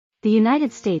The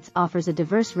United States offers a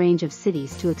diverse range of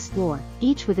cities to explore,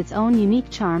 each with its own unique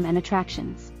charm and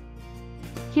attractions.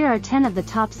 Here are 10 of the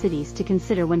top cities to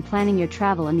consider when planning your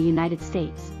travel in the United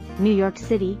States. New York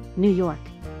City, New York.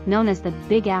 Known as the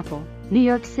Big Apple, New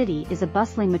York City is a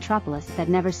bustling metropolis that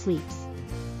never sleeps.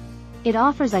 It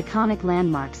offers iconic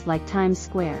landmarks like Times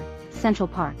Square, Central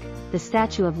Park, the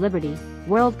Statue of Liberty,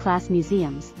 world-class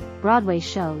museums, Broadway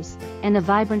shows, and a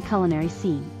vibrant culinary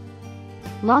scene.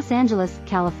 Los Angeles,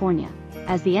 California.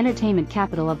 As the entertainment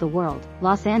capital of the world,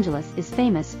 Los Angeles is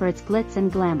famous for its glitz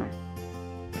and glamour.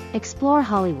 Explore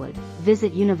Hollywood,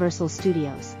 visit Universal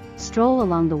Studios, stroll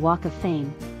along the Walk of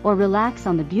Fame, or relax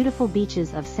on the beautiful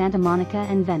beaches of Santa Monica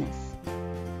and Venice.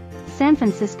 San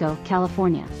Francisco,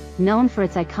 California. Known for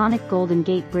its iconic Golden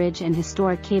Gate Bridge and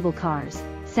historic cable cars,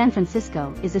 San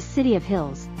Francisco is a city of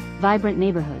hills, vibrant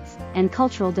neighborhoods, and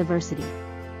cultural diversity.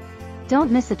 Don't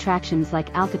miss attractions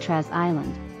like Alcatraz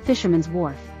Island, Fisherman's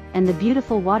Wharf, and the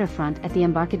beautiful waterfront at the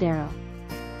Embarcadero.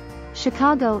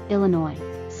 Chicago, Illinois.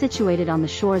 Situated on the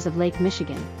shores of Lake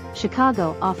Michigan,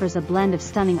 Chicago offers a blend of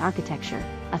stunning architecture,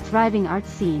 a thriving art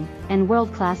scene, and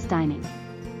world-class dining.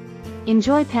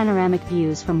 Enjoy panoramic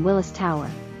views from Willis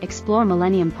Tower, explore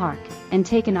Millennium Park, and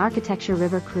take an architecture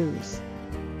river cruise.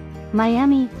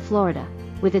 Miami, Florida.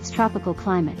 With its tropical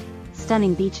climate,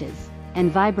 stunning beaches, and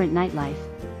vibrant nightlife,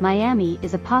 Miami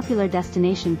is a popular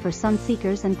destination for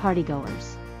sun-seekers and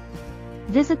partygoers.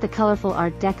 Visit the colorful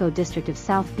Art Deco district of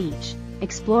South Beach,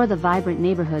 explore the vibrant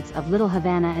neighborhoods of Little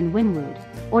Havana and Wynwood,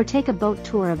 or take a boat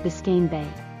tour of Biscayne Bay.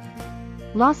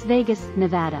 Las Vegas,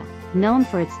 Nevada. Known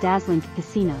for its dazzling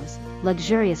casinos,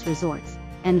 luxurious resorts,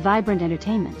 and vibrant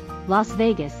entertainment, Las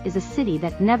Vegas is a city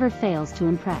that never fails to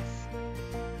impress.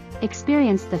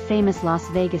 Experience the famous Las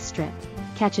Vegas Strip,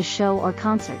 catch a show or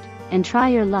concert, and try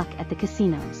your luck at the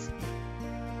casinos.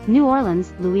 New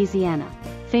Orleans, Louisiana.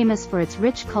 Famous for its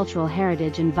rich cultural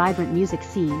heritage and vibrant music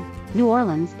scene, New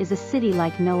Orleans is a city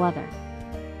like no other.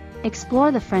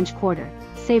 Explore the French Quarter,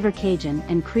 savor Cajun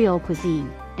and Creole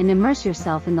cuisine, and immerse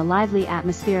yourself in the lively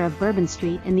atmosphere of Bourbon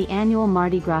Street in the annual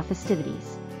Mardi Gras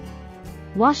festivities.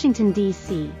 Washington,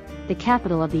 D.C., the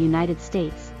capital of the United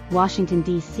States, Washington,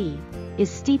 D.C., is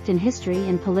steeped in history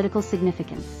and political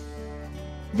significance.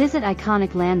 Visit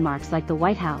iconic landmarks like the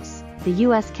White House, the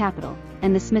U.S. Capitol,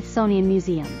 and the Smithsonian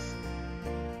Museums.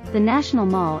 The National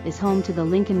Mall is home to the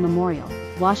Lincoln Memorial,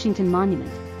 Washington Monument,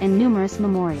 and numerous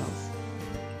memorials.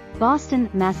 Boston,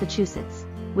 Massachusetts.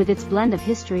 With its blend of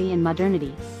history and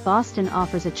modernity, Boston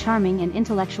offers a charming and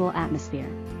intellectual atmosphere.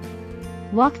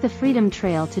 Walk the Freedom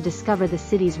Trail to discover the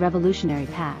city's revolutionary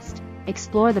past,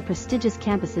 explore the prestigious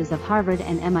campuses of Harvard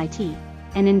and MIT,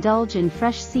 and indulge in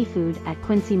fresh seafood at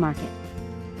Quincy Market.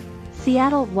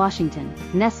 Seattle, Washington.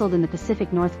 Nestled in the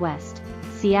Pacific Northwest,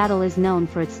 Seattle is known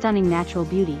for its stunning natural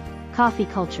beauty, coffee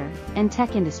culture, and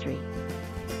tech industry.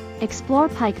 Explore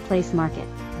Pike Place Market,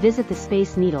 visit the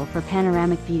Space Needle for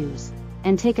panoramic views,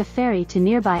 and take a ferry to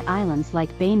nearby islands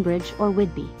like Bainbridge or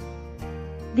Whidbey.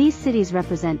 These cities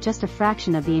represent just a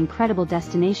fraction of the incredible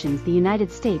destinations the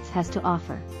United States has to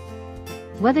offer.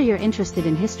 Whether you're interested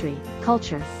in history,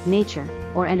 culture, nature,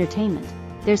 or entertainment,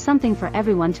 there's something for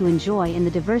everyone to enjoy in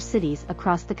the diverse cities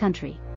across the country.